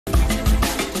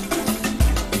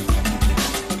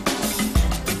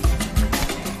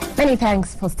Many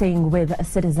thanks for staying with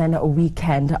Citizen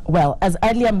Weekend. Well, as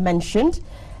earlier mentioned,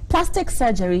 plastic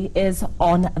surgery is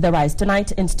on the rise.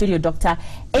 Tonight in studio, Dr.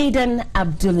 Adan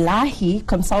Abdullahi,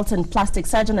 consultant plastic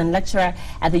surgeon and lecturer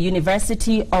at the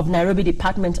University of Nairobi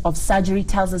Department of Surgery,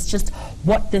 tells us just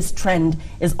what this trend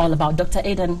is all about. Dr.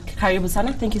 Adan, karibu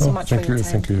sana. Thank you so much for your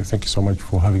time. Thank you so much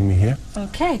for having me here.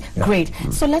 Okay, great.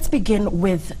 So let's begin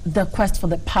with the quest for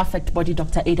the perfect body,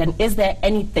 Dr. Adan. Is there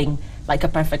anything like a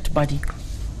perfect body?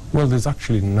 Well, there's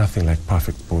actually nothing like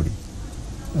perfect body.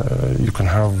 You can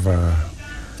have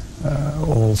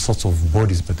all sorts of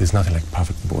bodies, but there's nothing like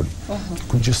perfect body. You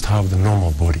could just have the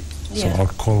normal body. So I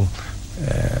would call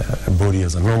a body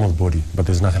as a normal body, but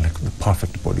there's nothing like the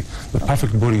perfect body. The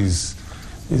perfect body is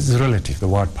relative. The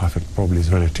word perfect probably is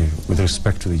relative with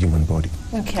respect to the human body.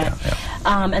 Okay.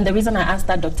 And the reason I asked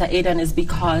that, Dr. Adan, is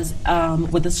because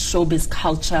with this showbiz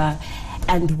culture,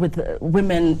 and with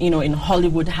women, you know, in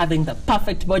Hollywood having the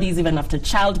perfect bodies even after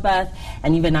childbirth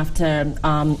and even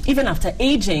after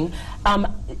aging,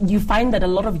 you find that a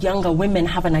lot of younger women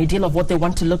have an ideal of what they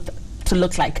want to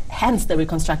look like, hence the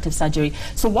reconstructive surgery.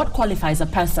 So what qualifies a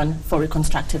person for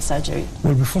reconstructive surgery?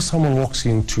 Well, before someone walks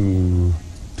into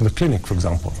the clinic, for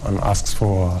example, and asks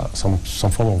for some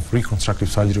form of reconstructive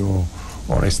surgery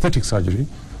or aesthetic surgery,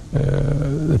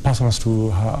 the person has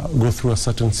to go through a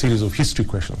certain series of history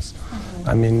questions.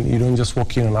 I mean, you don't just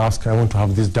walk in and ask, I want to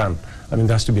have this done. I mean,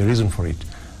 there has to be a reason for it.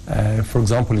 For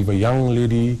example, if a young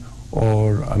lady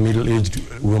or a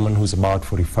middle-aged woman who's about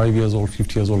 45 years old,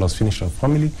 50 years old, has finished her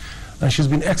family, and she's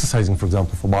been exercising, for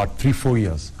example, for about 3-4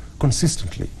 years,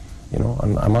 consistently, you know,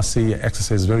 and I must say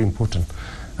exercise is very important.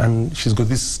 And she's got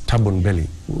this stubborn belly,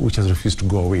 which has refused to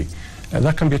go away.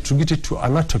 That can be attributed to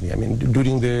anatomy. I mean,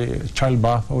 during the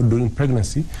childbirth or during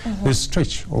pregnancy, there's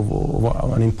stretch of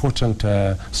an important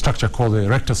structure called the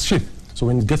rectus sheath. So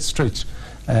when it gets stretched,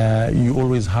 you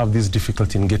always have this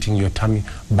difficulty in getting your tummy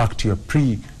back to your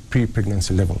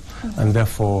pre-pregnancy level. And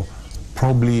therefore,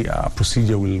 probably a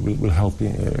procedure will help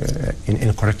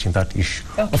in correcting that issue.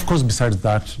 Of course, besides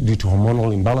that, due to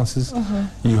hormonal imbalances,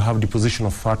 you have deposition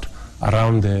of fat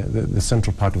around the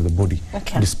central part of the body,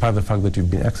 despite the fact that you've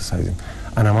been exercising.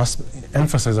 And I must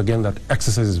emphasize again that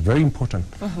exercise is very important.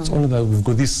 It's only that we've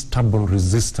got this stubborn,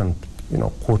 resistant, you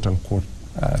know, quote-unquote,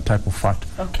 type of fat,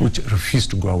 which refuse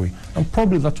to go away. And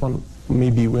probably that one,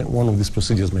 maybe one of these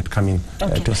procedures might come in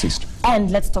to assist.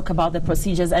 And let's talk about the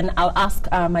procedures, and I'll ask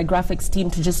my graphics team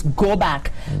to just go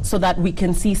back so that we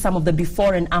can see some of the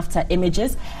before and after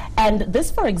images. And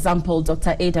this, for example,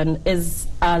 Dr. Adan, is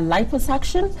a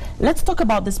liposuction. Let's talk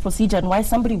about this procedure and why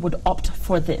somebody would opt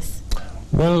for this.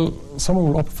 Well, someone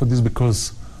will opt for this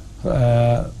because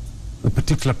the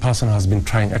particular person has been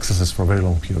trying exercise for a very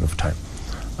long period of time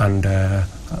and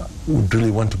would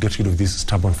really want to get rid of this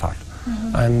stubborn fat.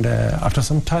 And after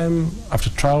some time, after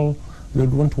trial, they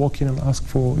would want to walk in and ask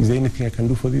for, is there anything I can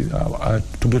do for this,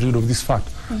 to get rid of this fat?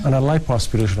 And a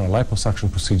lipoaspiration or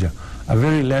liposuction procedure, a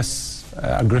very less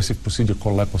aggressive procedure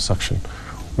called liposuction,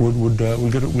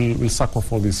 will suck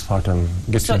off all this fat and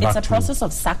get you back to... So it's a process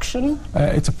of suction?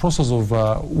 It's a process of,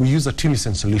 we use a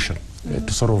thymosin solution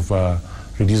to sort of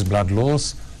reduce blood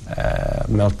loss,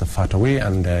 melt the fat away,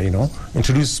 and you know,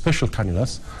 introduce special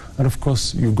cannulas. And of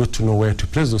course, you've got to know where to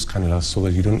place those cannulas so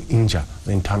that you don't injure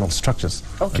the internal structures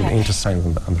and the intestines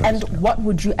and the rest. And what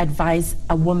would you advise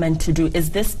a woman to do? Is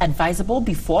this advisable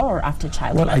before or after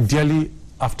childbirth? Well, ideally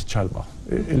after childbirth.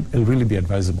 It'll really be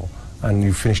advisable, and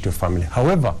you finished your family.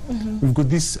 However, we've got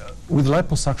this with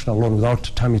liposuction alone, without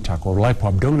tummy tuck or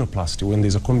lipoabdominoplasty, when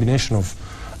there's a combination of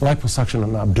liposuction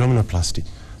and abdominoplasty.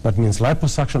 That means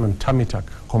liposuction and tummy tuck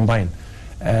combined.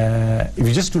 If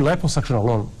you just do liposuction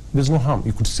alone, there's no harm.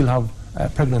 You could still have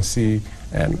pregnancy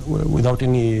without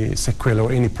any sequelae or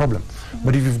any problem.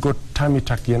 But if you've got tummy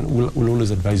tuck, we'll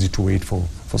always advise you to wait for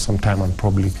some time and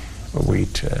probably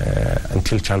wait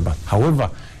until childbirth. However,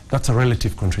 that's a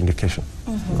relative contraindication.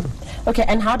 Okay,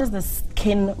 and how does the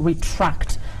skin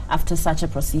retract after such a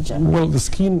procedure? Well, the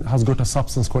skin has got a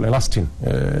substance called elastin.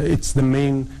 It's the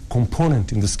main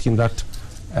component in the skin that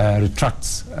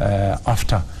retracts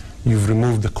after you've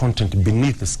removed the content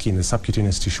beneath the skin, the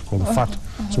subcutaneous tissue called the fat.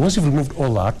 So once you've removed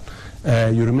all that,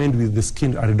 you remain with the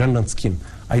skin, a redundant skin.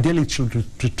 Ideally, it should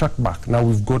retract back. Now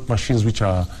we've got machines which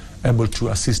are able to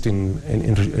assist in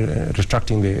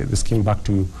retracting the skin back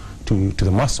to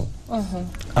the muscle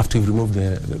after you've removed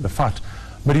the fat.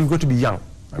 But you've got to be young.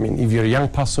 I mean, if you're a young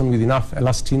person with enough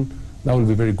elastin, that will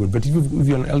be very good. But if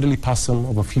you're an elderly person,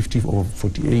 over 50 or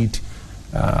 48,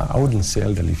 I wouldn't say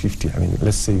elderly 50, I mean,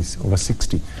 let's say it's over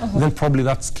 60, then probably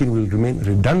that skin will remain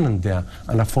redundant there,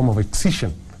 and a form of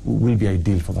excision will be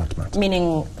ideal for that matter.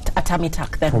 Meaning a tummy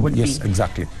tuck then would yes, be.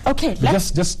 exactly. Okay.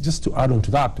 Just to add on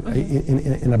to that,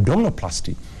 in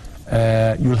abdominoplasty,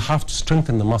 you'll have to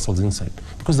strengthen the muscles inside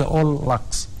because they're all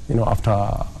lax, after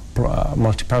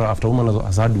multiparous, after a woman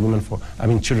has had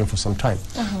children for some time.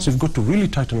 So you've got to really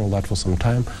tighten all that for some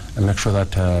time and make sure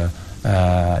that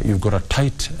you've got a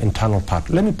tight internal part.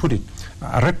 Let me put it,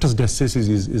 rectus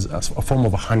diastasis is a form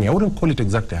of a hernia. I wouldn't call it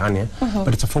exactly hernia,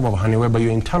 but it's a form of a hernia whereby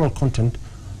your internal content,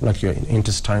 like your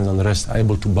intestines and the rest, are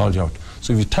able to bulge out.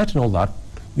 So if you tighten all that,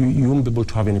 you won't be able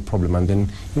to have any problem. And then,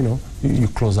 you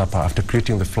close up after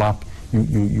creating the flap.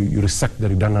 You resect the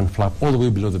redundant flap all the way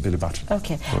below the belly button.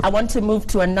 Okay. I want to move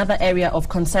to another area of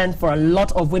concern for a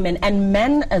lot of women and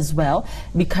men as well,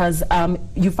 because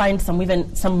you find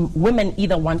some women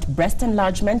either want breast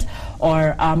enlargement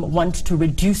or want to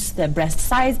reduce their breast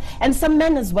size, and some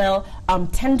men as well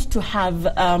tend to have,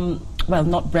 well,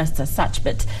 not breasts as such,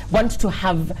 but want to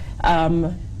have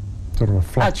sort of a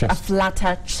flat chest. A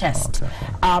flatter chest.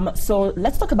 Okay. So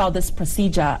let's talk about this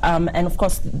procedure. And of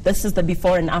course, this is the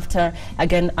before and after,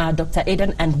 again, Dr.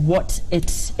 Adan, and what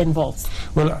it involves.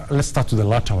 Well, let's start with the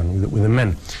latter one, with the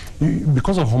men.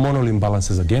 Because of hormonal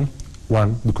imbalances, again,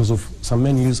 one, because of some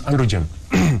men use androgen,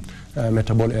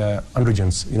 metabolic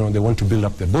androgens, they want to build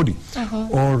up their body.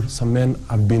 Or some men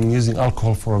have been using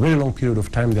alcohol for a very long period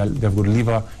of time, they've got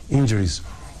liver injuries.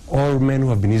 Or men who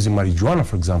have been using marijuana,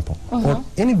 for example, or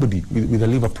anybody with a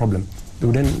liver problem, they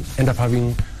would then end up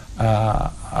having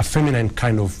a feminine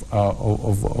kind of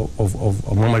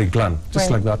mammary gland, just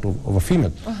like that of a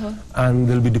female. And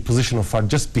there'll be deposition of fat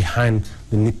just behind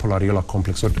the nipple areola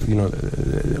complex, or,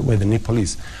 where the nipple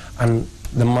is. And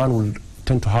the man will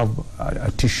tend to have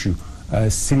a tissue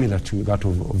similar to that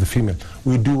of the female.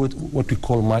 We do what we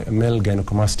call male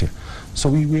gynecomastia. So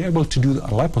we're able to do a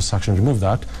liposuction, remove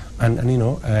that, and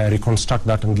reconstruct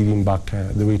that and give him back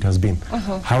the way it has been.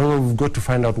 However, we've got to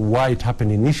find out why it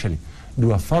happened initially,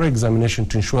 do a thorough examination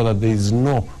to ensure that there is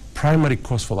no primary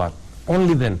cause for that.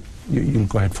 Only then you'll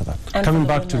go ahead for that. And coming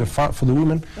back to for the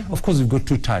women, of course, we've got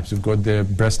two types. We've got the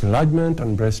breast enlargement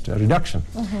and breast reduction.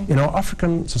 In our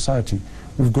African society,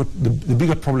 we've got the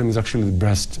bigger problem is actually the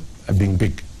breast being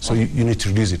big. So you need to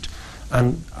reduce it.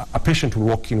 And a patient will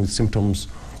walk in with symptoms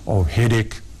of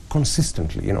headache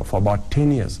consistently, for about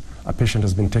 10 years. A patient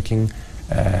has been taking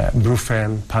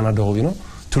Brufen, Panadol,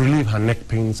 to relieve her neck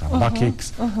pains, her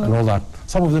backaches, and all that.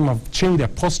 Some of them have changed their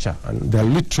posture, and they're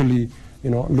literally,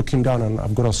 looking down, and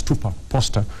I've got a stupa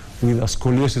posture with a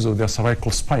scoliosis of their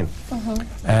cervical spine.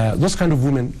 Those kind of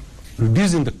women,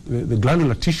 reducing the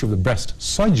glandular tissue of the breast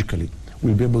surgically,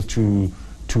 will be able to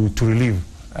relieve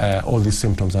all these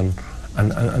symptoms, and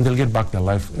they'll get back their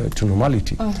life to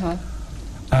normality.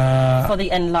 For the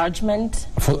enlargement?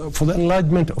 For the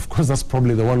enlargement, of course, that's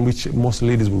probably the one which most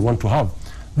ladies will want to have.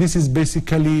 This is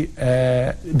basically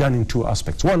done in two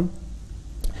aspects. One,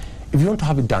 if you want to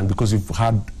have it done because you've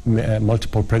had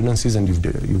multiple pregnancies and you've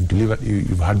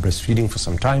had breastfeeding for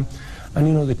some time,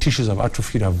 and the tissues have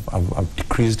atrophied, have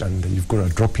decreased, and you've got a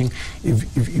dropping.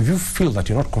 If you feel that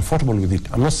you're not comfortable with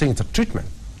it, I'm not saying it's a treatment.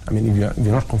 I mean, if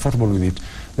you're not comfortable with it,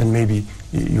 then maybe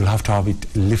you'll have to have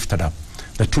it lifted up.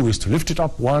 There are two ways to lift it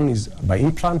up. One is by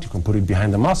implant. You can put it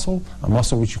behind the muscle, a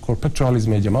muscle which you call pectoralis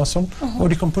major muscle, or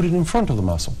you can put it in front of the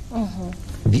muscle.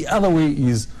 The other way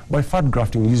is by fat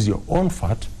grafting. Use your own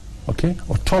fat, okay,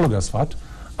 autologous fat,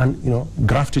 and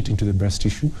graft it into the breast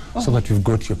tissue so that you've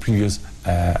got your previous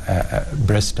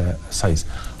breast size.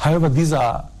 However, these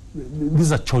are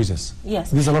choices.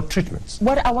 Yes. These are not treatments.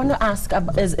 What I want to ask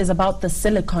is about the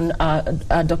silicone,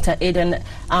 Dr. Adan.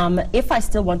 If I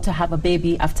still want to have a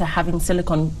baby after having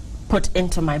silicone put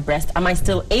into my breast, am I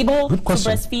still able to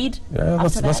breastfeed? Yeah,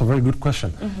 that's a very good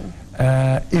question.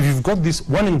 If you've got this,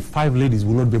 1 in 5 ladies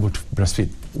will not be able to breastfeed.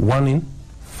 1 in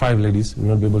 5 ladies will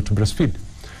not be able to breastfeed.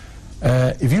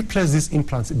 If you place these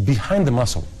implants behind the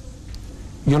muscle,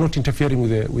 you're not interfering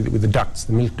with the ducts,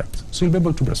 the milk ducts, so you'll be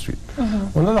able to breastfeed.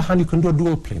 On the other hand, you can do a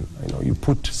dual plane. You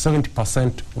put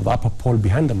 70% of the upper pole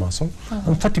behind the muscle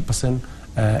and 30%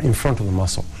 in front of the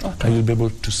muscle, and you'll be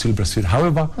able to still breastfeed.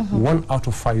 However, 1 out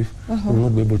of 5 will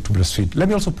not be able to breastfeed. Let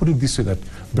me also put it this way, that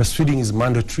breastfeeding is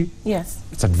mandatory,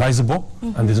 it's advisable,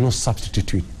 and there's no substitute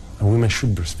to it. And women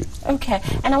should breastfeed. Okay,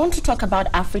 and I want to talk about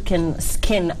African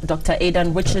skin, Dr.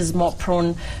 Adan, which is more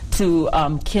prone to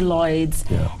keloids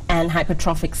and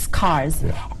hypertrophic scars,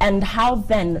 and how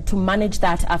then to manage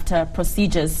that after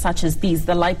procedures such as these,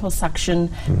 the liposuction,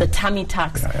 the tummy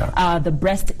tucks, the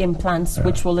breast implants,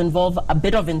 which will involve a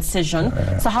bit of incision.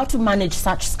 So how to manage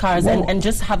such scars and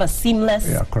just have a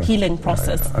seamless healing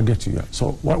process. I get you,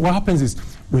 So what happens is,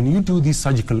 when you do these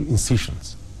surgical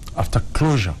incisions, after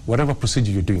closure, whatever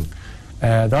procedure you're doing,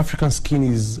 the African skin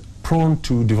is prone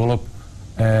to develop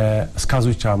scars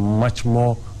which are much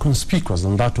more conspicuous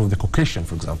than that of the Caucasian,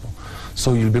 for example.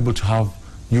 So you'll be able to have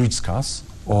huge scars,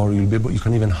 or you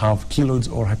can even have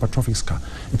keloids or hypertrophic scar.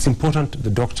 It's important the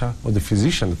doctor or the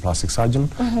physician, the plastic surgeon,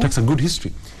 takes a good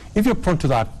history. If you're prone to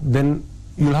that, then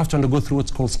you'll have to undergo through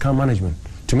what's called scar management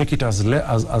to make it as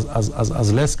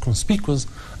less conspicuous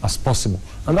as possible.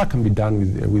 And that can be done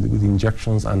with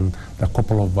injections and a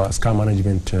couple of scar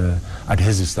management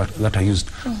adhesives that are used.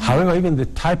 However, even the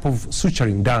type of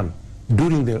suturing done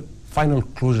during the final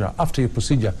closure after your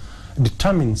procedure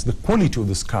determines the quality of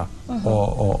the scar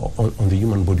on the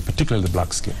human body, particularly the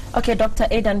black skin. Okay, Dr.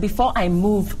 Adan, before I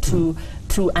move to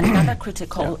another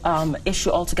critical issue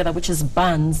altogether, which is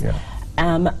burns,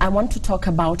 I want to talk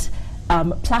about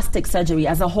plastic surgery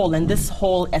as a whole and this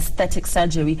whole aesthetic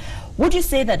surgery. Would you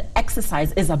say that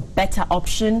exercise is a better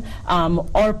option,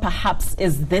 or perhaps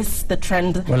is this the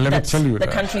trend that the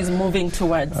country is moving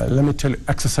towards? Let me tell you,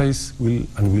 exercise will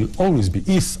always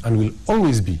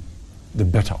be the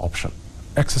better option.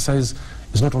 Exercise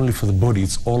is not only for the body,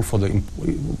 it's all for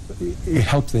it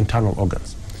helps the internal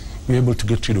organs. You're able to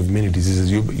get rid of many diseases,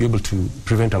 you're able to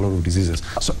prevent a lot of diseases.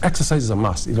 So exercise is a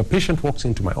must. If a patient walks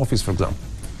into my office, for example,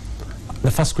 the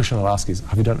first question I'll ask is,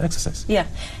 have you done exercise? Yeah.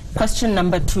 Question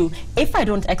number 2, if I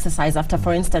don't exercise after,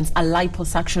 for instance, a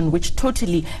liposuction, which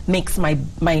totally makes my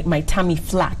tummy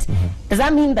flat, does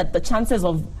that mean that the chances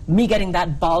of me getting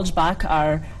that bulge back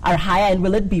are higher, and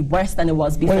will it be worse than it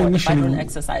was before if I don't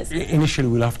exercise? Initially,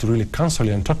 we'll have to really counsel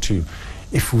you and talk to you.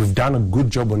 If we've done a good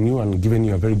job on you and given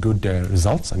you a very good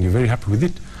results and you're very happy with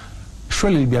it,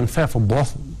 surely it'll be unfair for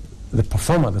both the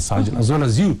performer, the surgeon, as well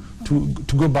as you to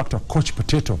go back to a couch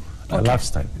potato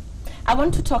lifestyle. I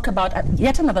want to talk about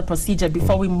yet another procedure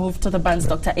before we move to the burns,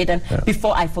 Dr. Adan,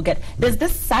 before I forget. There's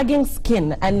this sagging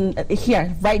skin, and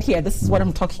right here, this is what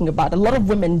I'm talking about. A lot of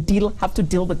women have to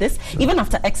deal with this, even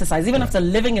after exercise, even after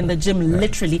living in the gym,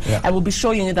 literally. I will be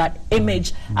showing you that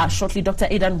image shortly. Dr.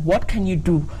 Adan, what can you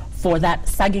do for that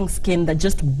sagging skin that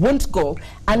just won't go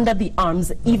under the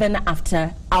arms even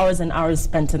after hours and hours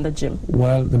spent in the gym?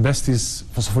 Well, the best is,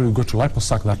 first of all, you go to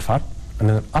liposuck that fat, and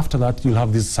then after that, you'll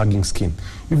have this sagging skin.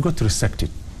 You've got to resect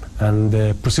it. And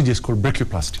the procedure is called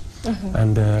brachioplasty.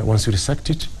 And once you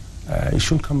resect it, it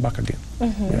shouldn't come back again.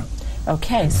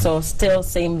 Okay, so still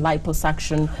same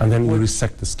liposuction. And then you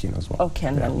resect the skin as well. Okay,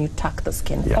 and then you tuck the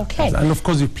skin. Okay. And of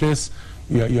course, you place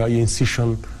your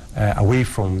incision away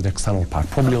from the external part,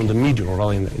 probably on the middle or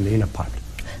rather in the inner part.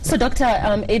 So Dr.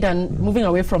 Adan, moving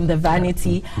away from the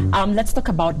vanity, let's talk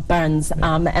about burns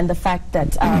and the fact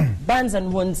that burns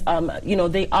and wounds,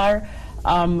 they are,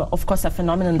 of course, a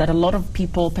phenomenon that a lot of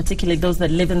people, particularly those that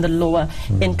live in the lower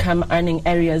income earning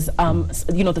areas,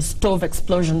 the stove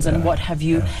explosions and what have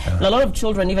you. And a lot of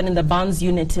children, even in the burns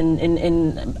unit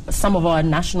in some of our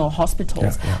national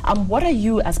hospitals. What are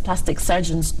you as plastic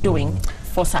surgeons doing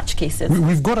for such cases?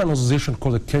 We've got an association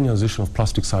called the Kenya Association of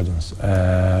Plastic Surgeons,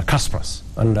 CASPRAS,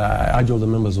 and I urge all the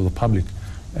members of the public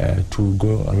to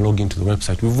go and log into the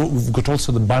website. We've got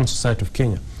also the Burn Society of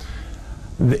Kenya.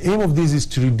 The aim of this is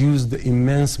to reduce the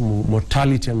immense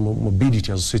mortality and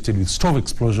morbidity associated with stove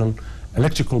explosion,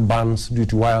 electrical burns due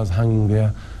to wires hanging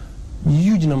there.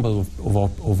 Huge numbers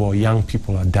of our young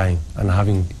people are dying and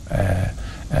having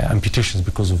amputations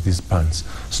because of these burns.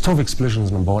 Stove explosion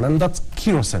is number one, and that's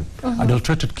kerosene,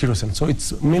 adulterated kerosene. So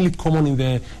it's mainly common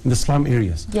in the slum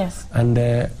areas. Yes. And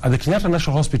at the Kenyatta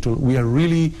National Hospital, we are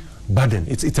really burdened.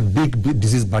 It's a big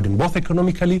disease burden, both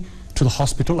economically to the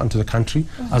hospital and to the country,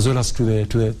 as well as to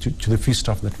the free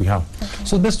staff that we have.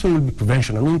 So the best way will be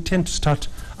prevention, and we intend to start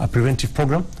a preventive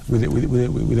program with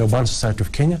the Burn Society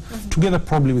of Kenya, together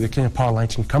probably with the Kenya Power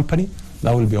Lighting Company.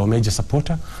 That will be our major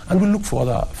supporter, and we'll look for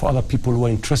other people who are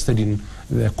interested in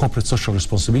the corporate social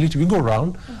responsibility. We go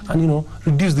around and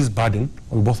reduce this burden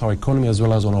on both our economy as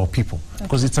well as on our people,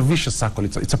 because it's a vicious circle.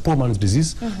 It's a poor man's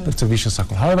disease, but it's a vicious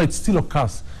circle. However, it still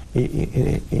occurs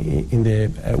in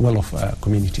the well-off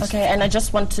communities. Okay, and I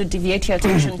just want to deviate your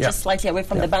attention just slightly away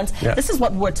from the burns. This is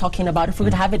what we're talking about. If we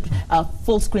could have it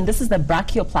full screen, this is the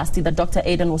brachioplasty that Dr.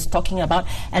 Adan was talking about,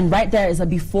 and right there is a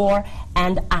before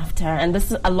and after. And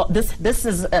this is a lot. This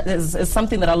is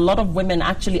something that a lot of women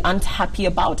actually aren't happy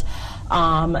about.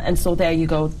 And so there you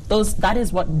go. That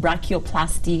is what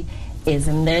brachioplasty is,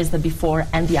 and there's the before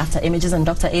and the after images, and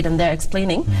Dr. Adan there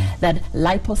explaining that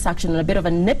liposuction and a bit of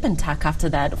a nip and tack after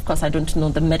that, of course I don't know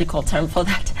the medical term for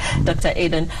that, Dr.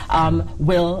 Adan,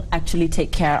 will actually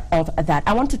take care of that.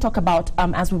 I want to talk about,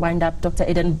 as we wind up, Dr.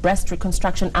 Adan, breast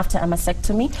reconstruction after a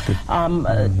mastectomy.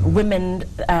 Women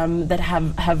that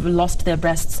have lost their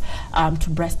breasts to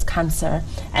breast cancer,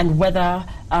 and whether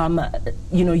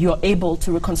you're able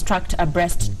to reconstruct a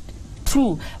breast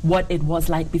to what it was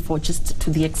like before, just to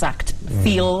the exact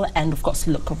feel and, of course,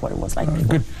 look of what it was like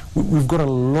before. Good. We've got a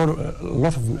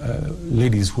lot of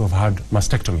ladies who have had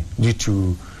mastectomy due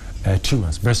to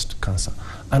tumors, breast cancer,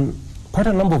 and quite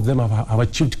a number of them have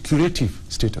achieved curative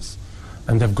status.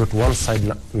 And they've got one side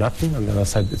nothing, and the other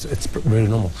side it's very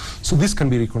normal. So this can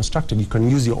be reconstructed. You can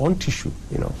use your own tissue.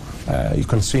 You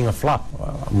can swing a flap,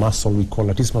 a muscle we call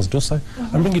latissimus dorsi,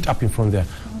 and bring it up in front there.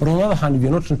 But on the other hand, if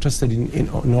you're not interested in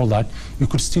all that, you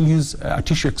could still use a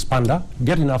tissue expander,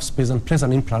 get enough space, and place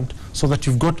an implant so that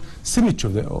you've got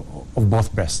symmetry of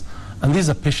both breasts. And these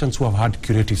are patients who have had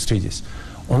curative stages.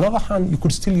 On the other hand, you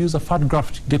could still use a fat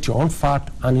graft, get your own fat,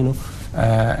 and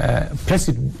place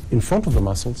it in front of the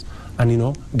muscles,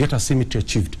 and get a symmetry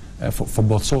achieved for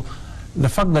both. So the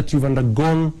fact that you've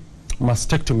undergone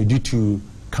mastectomy due to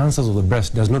cancers of the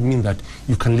breast does not mean that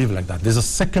you can live like that. There's a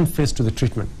second phase to the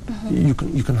treatment. You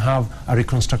can have a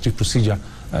reconstructive procedure,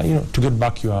 to get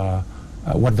back your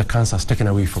what the cancer has taken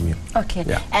away from you. Okay.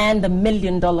 Yeah. And the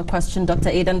million-dollar question, Dr.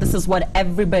 Adan, this is what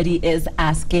everybody is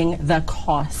asking: the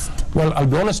cost. Well, I'll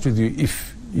be honest with you.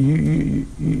 If you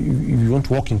want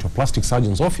to walk into a plastic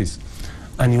surgeon's office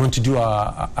and you want to do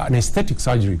an aesthetic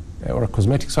surgery or a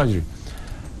cosmetic surgery,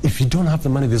 if you don't have the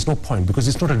money, there's no point, because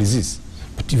it's not a disease.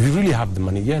 But if you really have the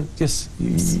money, yes,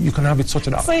 you can have it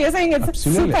sorted out. So you're saying it's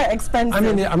Absolutely. super expensive? I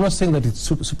mean, I'm not saying that it's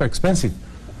super expensive.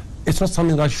 It's not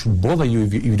something that should bother you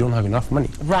if you don't have enough money.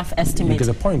 Rough estimate. You get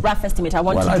the point. Rough estimate. I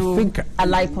want to do a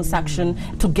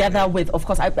liposuction together with, of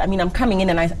course, I mean, I'm coming in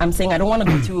and I'm saying I don't want to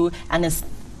go to an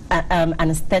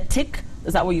aesthetic.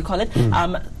 Is that what you call it?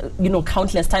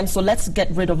 Countless times. So let's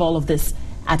get rid of all of this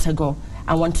at a go.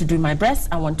 I want to do my breasts.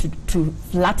 I want to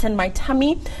flatten my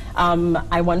tummy.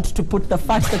 I want to put the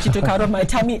fat that you took out of my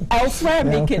tummy elsewhere,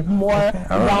 make it more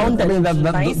round and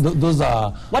nice. Those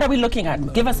are... What are we looking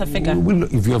at? Give us a figure.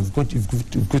 If you've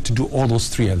got to do all those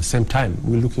three at the same time,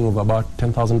 we're looking at about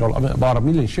 $10,000, about $1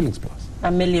 million shillings plus.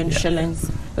 $1 million shillings.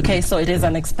 Okay, so it is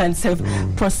an expensive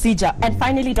procedure. And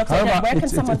finally, Dr. Adan, where can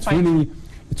someone find...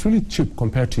 It's really cheap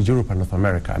compared to Europe and North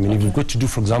America. I mean, if you've got to do,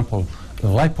 for example,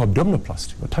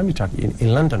 lipoabdominoplasty or tummy tuck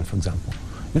in London, for example,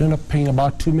 you'd end up paying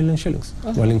about 2 million shillings.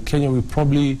 Well, in Kenya, we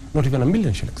probably not even 1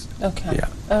 million shillings. Okay. Yeah.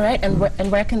 All right.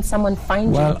 And where can someone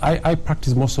find you? Well, I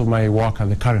practice most of my work at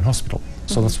the current hospital,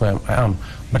 so that's where I am.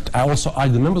 But I also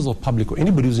urge the members of the public or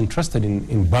anybody who's interested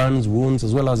in burns, wounds,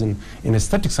 as well as in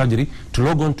aesthetic surgery to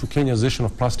log on to Kenya Association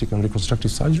of Plastic and Reconstructive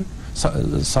Surgeons.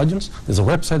 There's a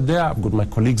website there. I've got my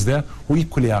colleagues there who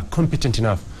equally are competent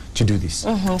enough to do this.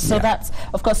 So that's,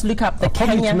 of course, look up the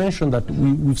Kenya. Kenya... to mention that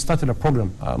we've started a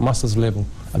program, master's level,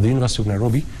 at the University of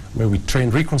Nairobi, where we train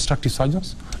reconstructive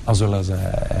surgeons as well as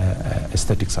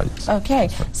aesthetic surgeons. Okay,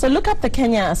 so look up the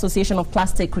Kenya Association of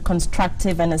Plastic,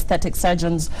 Reconstructive and Aesthetic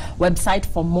Surgeons website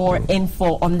for more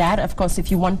info on that. Of course, if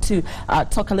you want to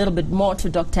talk a little bit more to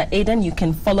Dr. Adan, you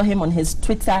can follow him on his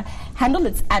Twitter handle.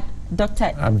 It's at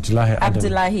Dr.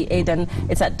 Abdullahi Adan.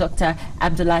 It's at Dr.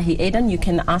 Abdullahi Adan. You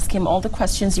can ask him all the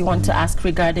questions you want to ask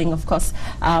regarding, of course,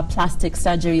 plastic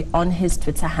surgery on his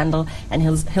Twitter handle, and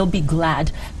he'll be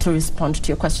glad to respond to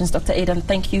your questions. Dr. Adan,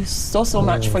 thank you so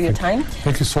much for your time.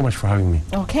 Thank you so much for having me.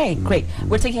 Okay, great.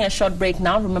 We're taking a short break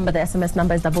now. Remember, the SMS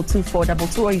number is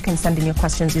 22422, or you can send in your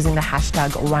questions using the hashtag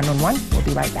 #1on1. We'll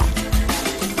be right back.